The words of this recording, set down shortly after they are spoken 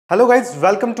Hello guys,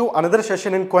 welcome to another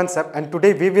session in Concept, and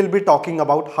today we will be talking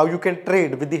about how you can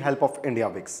trade with the help of India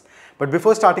VIX. But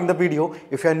before starting the video,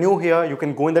 if you are new here, you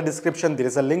can go in the description, there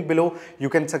is a link below. You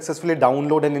can successfully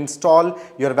download and install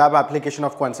your web application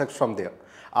of Concept from there.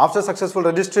 After successful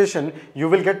registration, you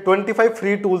will get 25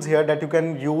 free tools here that you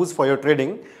can use for your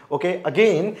trading. Okay,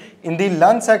 again, in the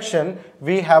learn section,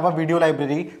 we have a video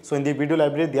library. So in the video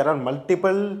library, there are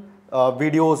multiple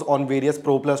videos on various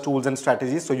Pro Plus tools and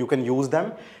strategies, so you can use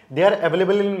them. They are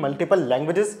available in multiple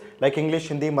languages like English,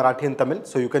 Hindi, Marathi and Tamil,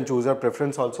 so you can choose your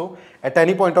preference also. At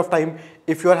any point of time,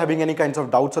 if you are having any kinds of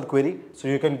doubts or query, so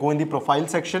you can go in the profile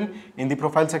section. In the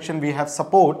profile section, we have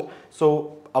support,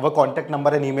 so our contact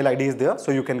number and email ID is there,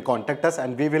 so you can contact us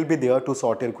and we will be there to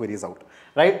sort your queries out.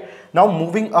 Right now,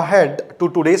 moving ahead to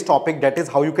today's topic, that is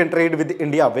how you can trade with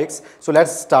India VIX. So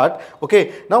let's start.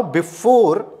 Okay, now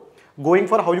before going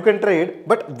for how you can trade,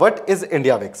 but what is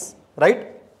India VIX, right?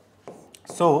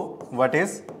 So what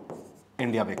is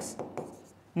India VIX?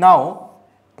 Now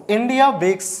India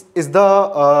VIX is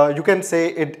the you can say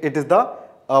it is the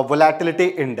volatility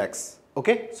index.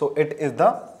 Okay, so it is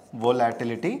the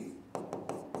volatility,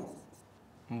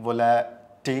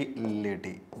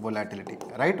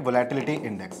 right? Volatility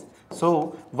index.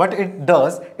 So what it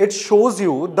does, it shows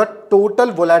you the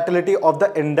total volatility of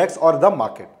the index or the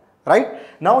market. Right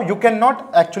now, you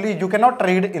cannot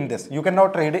trade in this. You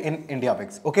cannot trade in India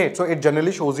VIX. Okay, so it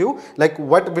generally shows you like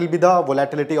what will be the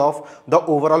volatility of the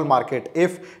overall market.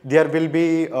 If there will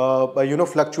be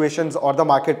fluctuations, or the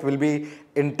market will be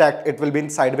intact, it will be in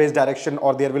sideways direction,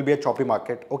 or there will be a choppy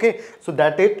market. Okay, so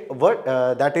that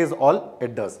is all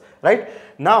it does. Right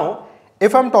now,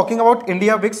 if I'm talking about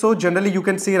India VIX, so generally you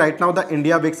can see right now the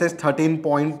India VIX is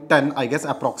 13.10, I guess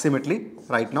approximately.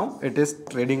 Right now it is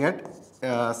trading at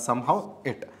somehow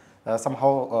at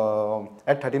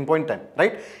 13.10,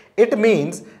 right? It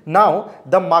means now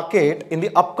the market in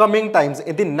the upcoming times,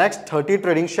 in the next 30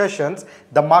 trading sessions,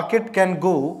 the market can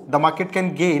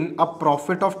gain a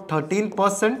profit of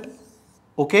 13%,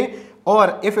 okay?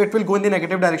 Or if it will go in the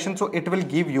negative direction, so it will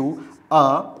give you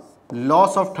a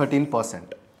loss of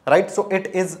 13%, right? So it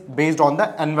is based on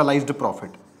the annualized profit.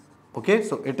 Okay,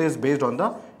 so it is based on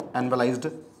the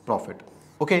annualized profit.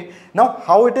 Okay, now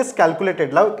how it is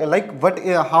calculated,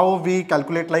 how we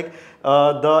calculate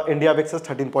the India VIX is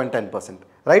 13.10%,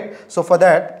 right? So for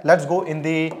that, let's go in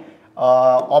the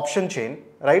option chain,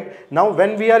 right? Now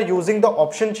when we are using the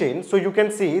option chain, so you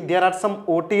can see there are some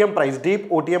OTM price, deep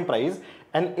OTM price,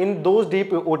 and in those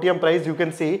deep OTM price, you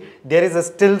can see there is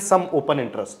still some open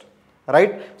interest.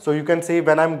 Right, so you can see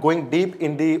when I'm going deep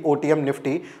in the OTM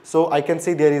Nifty, so I can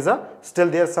see there is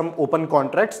still some open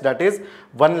contracts, that is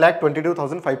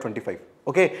 1,22,525.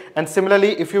 Okay, and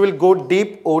similarly, if you will go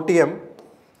deep OTM,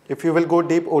 here,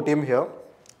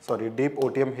 deep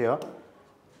OTM here,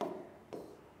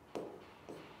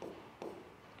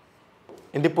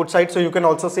 in the put side, so you can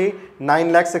also see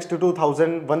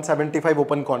 9,62,175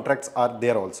 open contracts are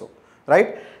there also.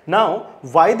 Right now,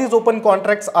 why these open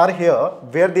contracts are here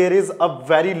where there is a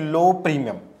very low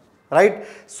premium, right?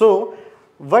 So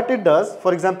what it does,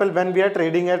 for example, when we are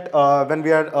trading at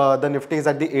the Nifty is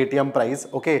at the ATM price,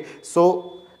 okay,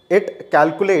 so it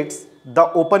calculates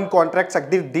the open contracts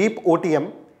at the deep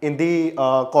OTM in the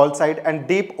call side and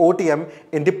deep OTM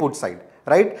in the put side,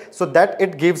 right? So that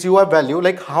it gives you a value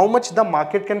like how much the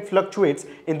market can fluctuate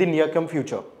in the near-term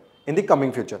future, in the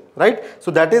coming future, right?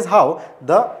 So that is how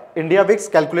the India VIX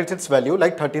calculates its value,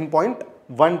 like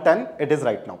 13.110 it is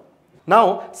right now.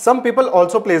 Now some people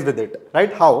also plays with it,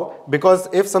 right? How? Because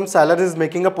if some seller is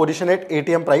making a position at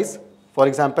ATM price, for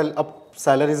example, a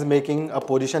seller is making a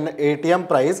position at ATM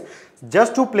price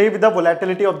just to play with the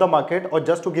volatility of the market or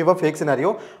just to give a fake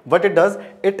scenario, what it does,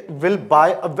 it will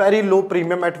buy a very low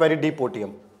premium at very deep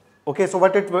OTM. Okay, so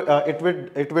what it will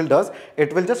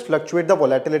just fluctuate the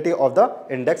volatility of the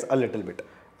index a little bit,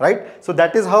 right? So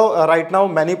that is how right now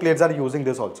many players are using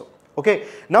this also. Okay,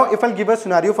 now if I'll give a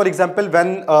scenario, for example,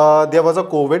 when there was a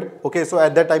COVID, okay, so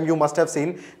at that time you must have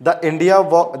seen the India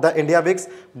VIX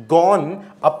gone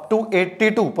up to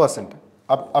 82%,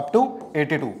 up to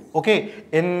 82, okay,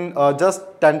 in just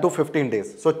 10 to 15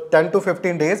 days. So 10 to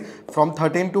 15 days, from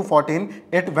 13 to 14,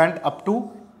 it went up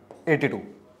to 82,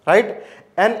 right?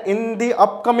 And in the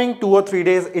upcoming 2 or 3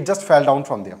 days, it just fell down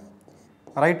from there,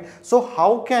 right? So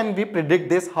how can we predict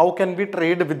this? How can we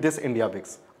trade with this India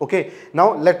VIX? Okay,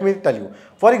 now let me tell you.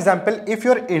 For example, if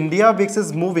your India VIX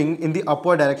is moving in the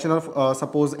upward direction of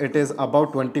suppose it is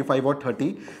about 25 or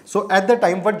 30. So at the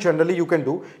time, what generally you can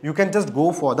do, you can just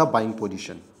go for the buying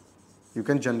position. You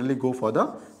can generally go for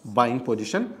the buying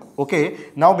position. Okay,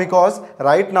 now because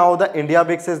right now the India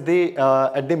VIX is the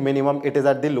at the minimum, it is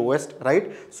at the lowest,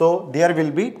 right? So there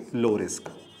will be low risk.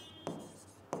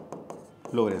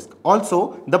 Low risk.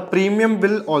 Also, the premium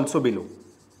will also be low.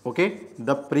 Okay,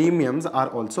 the premiums are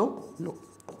also low,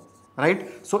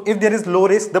 right? So if there is low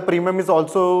risk, the premium is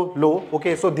also low.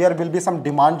 Okay, so there will be some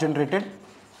demand generated.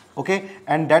 Okay,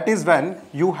 and that is when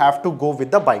you have to go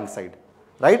with the buying side,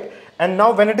 right? And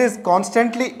now when it is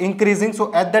constantly increasing,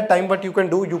 so at that time what you can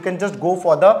do, you can just go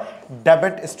for the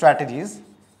debit strategies.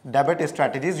 Debit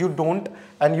strategies you don't,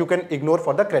 and you can ignore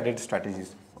for the credit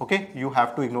strategies. Okay, you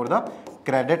have to ignore the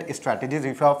credit strategies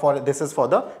if you are for, this is for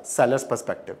the seller's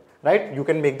perspective, right? You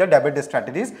can make the debit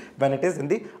strategies when it is in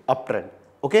the uptrend.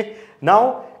 Okay,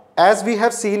 now as we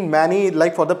have seen many,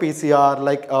 like for the PCR,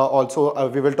 like also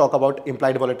we will talk about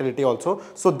implied volatility also.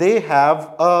 So they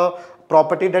have a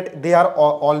property that they are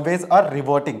always a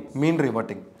reverting, mean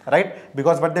reverting, right?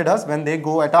 Because what they does, when they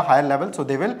go at a higher level, so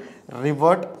they will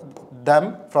revert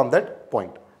them from that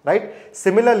point, right?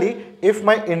 Similarly, if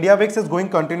my India VIX is going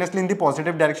continuously in the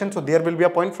positive direction, so there will be a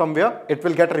point from where it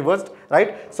will get reversed,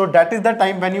 right? So that is the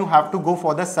time when you have to go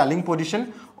for the selling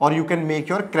position, or you can make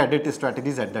your credit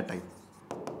strategies at that time,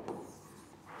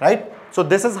 right? So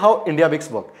this is how India VIX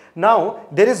work. Now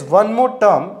there is one more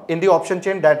term in the option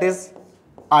chain, that is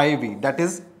IV, that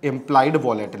is implied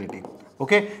volatility.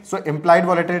 Okay, so implied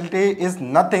volatility is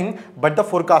nothing but the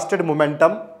forecasted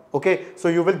momentum. Okay, so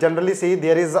you will generally see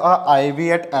there is a IV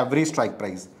at every strike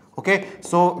price. Okay,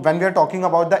 so when we are talking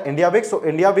about the India VIX, so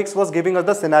India VIX was giving us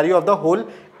the scenario of the whole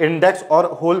index or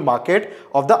whole market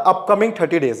of the upcoming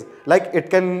 30 days. Like it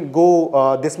can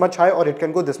go this much high or it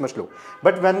can go this much low.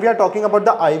 But when we are talking about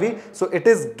the IV, so it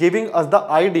is giving us the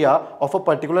idea of a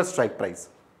particular strike price,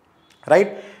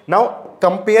 right? Now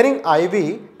comparing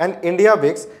IV and India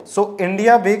VIX, so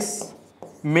India VIX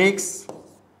makes,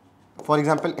 for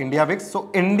example, India VIX. So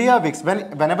India VIX,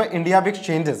 whenever India VIX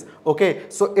changes, okay,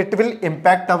 so it will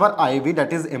impact our IV,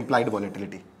 that is implied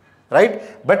volatility,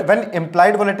 right? But when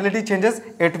implied volatility changes,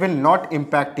 it will not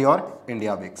impact your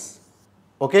India VIX.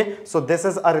 Okay, so this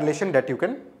is a relation that you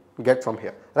can get from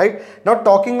here, right? Now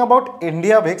talking about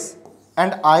India VIX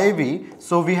and IV,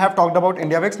 so we have talked about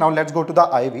India VIX. Now let's go to the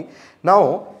IV.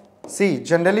 Now see,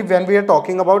 generally when we are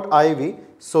talking about IV,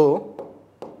 so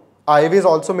IV is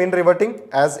also mean reverting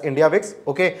as India VIX.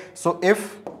 Okay, so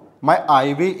if my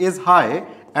IV is high,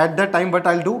 at that time what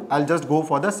I'll do, I'll just go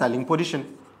for the selling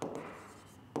position.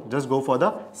 Just go for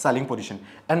the selling position.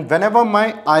 And whenever my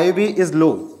IV is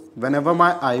low,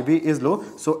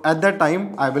 so at that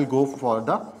time I will go for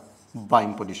the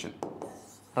buying position.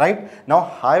 Right? Now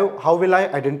how will I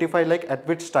identify like at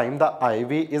which time the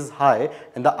IV is high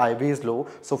and the IV is low?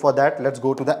 So for that, let's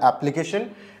go to the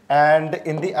application. And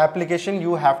in the application,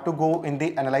 you have to go in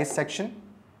the analyze section.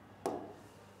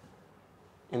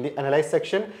 In the analyze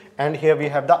section, and here we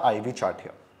have the IV chart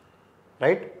here,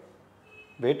 right?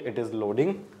 Wait, it is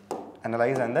loading.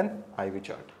 Analyze and then IV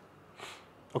chart.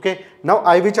 Okay, now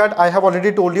IV chart, I have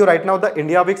already told you right now the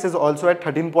India VIX is also at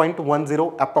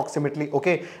 13.10 approximately.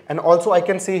 Okay, and also I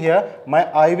can see here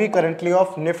my IV currently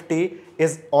of Nifty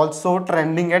is also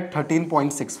trending at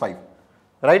 13.65.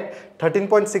 Right,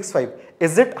 13.65.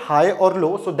 Is it high or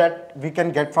low? So that we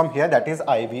can get from here, that is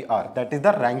IVR, that is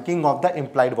the ranking of the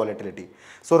implied volatility.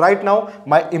 So right now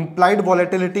my implied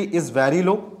volatility is very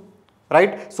low,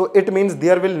 right? So it means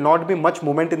there will not be much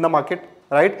movement in the market,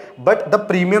 right? But the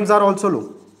premiums are also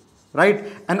low, right?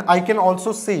 And I can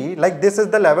also see like this is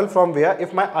the level from where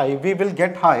if my IV will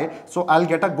get high, so I'll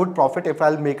get a good profit if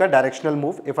I'll make a directional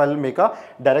move, if I'll make a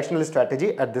directional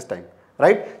strategy at this time.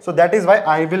 Right, so that is why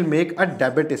I will make a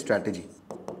debit strategy.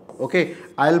 Okay,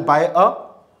 I'll buy a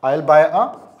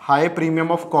high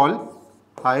premium of call,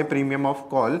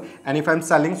 and if I'm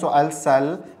selling, so I'll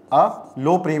sell a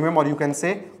low premium, or you can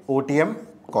say OTM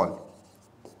call.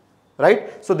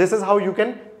 Right, so this is how you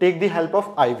can take the help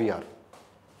of IVR.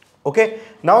 Okay,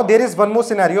 now there is one more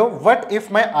scenario. What if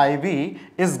my IV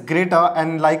is greater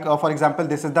and like for example,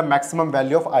 this is the maximum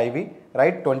value of IV,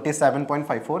 right,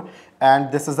 27.54,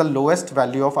 and this is the lowest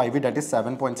value of IV, that is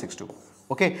 7.62.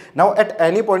 Okay, now at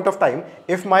any point of time,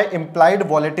 if my implied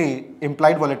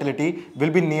volatility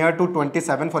will be near to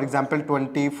 27, for example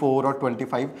 24 or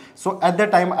 25, so at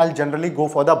that time I'll generally go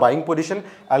for the buying position.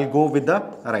 I'll go with the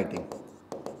writing.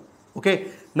 Okay,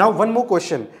 now one more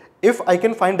question. If I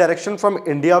can find direction from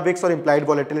India VIX or implied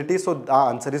volatility, so the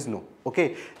answer is no.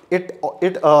 Okay, it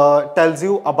tells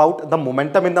you about the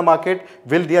momentum in the market.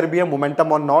 Will there be a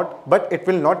momentum or not? But it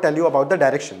will not tell you about the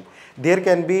direction. There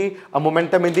can be a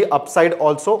momentum in the upside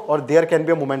also, or there can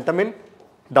be a momentum in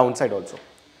downside also.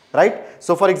 right?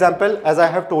 So for example, as I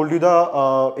have told you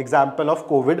the example of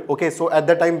COVID, okay, so at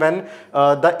the time when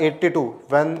the 82,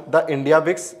 when the India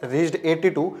VIX reached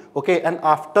 82, okay, and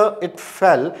after it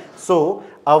fell, so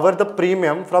our the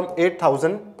premium from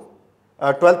 8,000,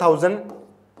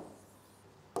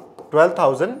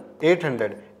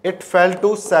 12,800, it fell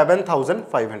to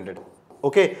 7,500.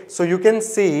 Okay, so you can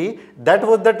see that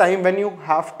was the time when you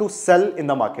have to sell in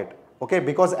the market. Okay,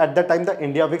 because at that time the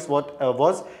India VIX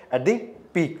was at the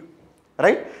peak,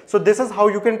 right? So this is how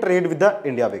you can trade with the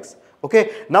India VIX.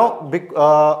 Okay, now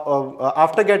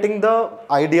after getting the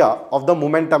idea of the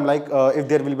momentum, like if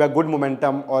there will be a good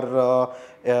momentum or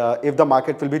if the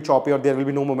market will be choppy or there will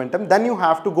be no momentum, then you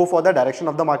have to go for the direction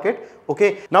of the market.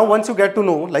 Okay, now once you get to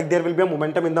know like there will be a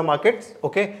momentum in the markets,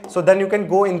 okay, so then you can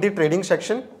go in the trading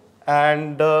section,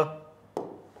 and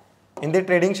in the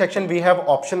trading section we have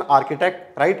option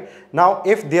architect, right? Now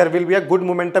if there will be a good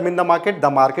momentum in the market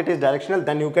is directional,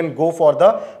 then you can go for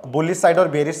the bullish side or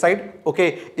bearish side.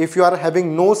 Okay, if you are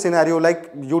having no scenario,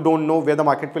 like you don't know where the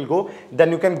market will go,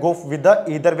 then you can go with the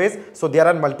either ways. So there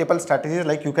are multiple strategies,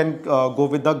 like you can go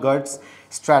with the guts,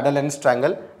 straddle and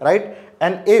strangle, right?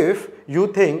 And if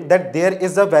you think that there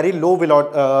is a very low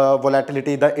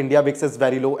volatility, the India VIX is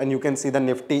very low, and you can see the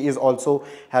Nifty is also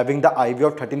having the IV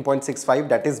of 13.65,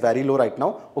 that is very low right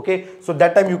now. Okay, so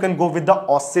that time you can go with the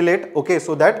oscillate. Okay,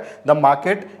 so that the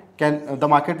market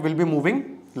will be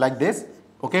moving like this,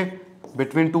 okay,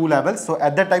 between two levels. So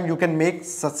at that time you can make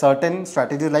certain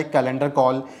strategies like calendar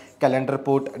call, calendar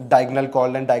put, diagonal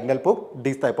call and diagonal put,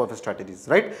 these type of strategies,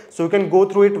 right? So you can go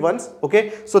through it once.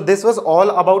 Okay, so this was all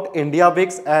about India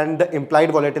VIX and the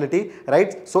implied volatility,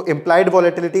 right? So implied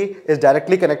volatility is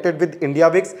directly connected with India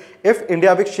VIX. If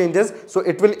India VIX changes, so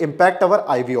it will impact our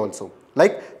IV also.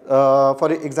 Like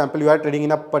for example, you are trading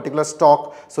in a particular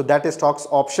stock, so that stock's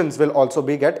options will also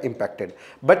be get impacted.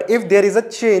 But if there is a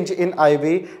change in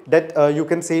IV, that you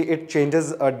can see it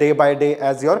changes day by day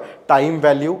as your time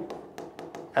value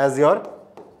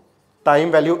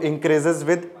increases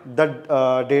with the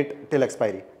date till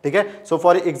expiry. Okay, so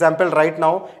for example, right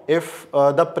now if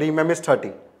the premium is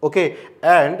 30, okay,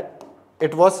 and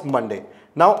it was Monday,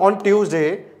 now on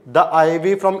Tuesday the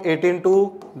IV from 18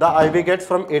 to the IV gets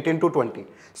from 18 to 20.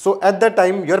 So at that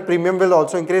time your premium will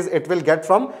also increase, it will get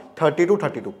from 30 to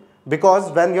 32,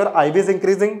 because when your IV is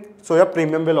increasing, so your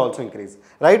premium will also increase,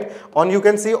 right? You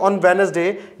can see on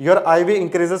Wednesday your IV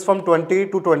increases from 20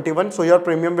 to 21, so your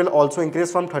premium will also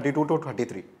increase from 32 to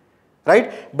 33,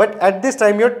 right? But at this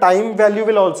time your time value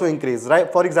will also increase,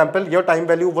 right? For example, your time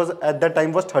value was at that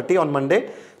time was 30 on Monday,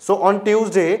 so on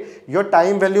Tuesday your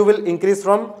time value will increase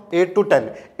from 8 to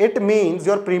 10. It means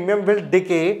your premium will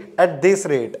decay at this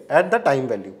rate, at the time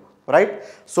value, right?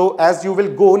 So as you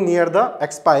will go near the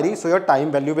expiry, so your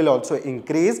time value will also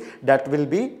increase. That will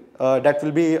be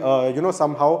you know,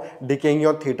 somehow decaying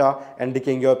your theta and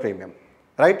decaying your premium,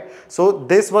 right? So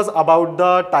this was about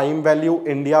the time value,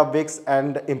 India VIX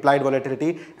and implied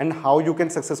volatility, and how you can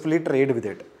successfully trade with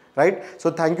it, right?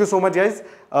 So thank you so much guys.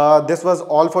 This was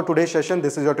all for today's session.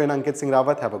 This is your trainer Ankit Singh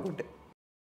Rawat. Have a good day.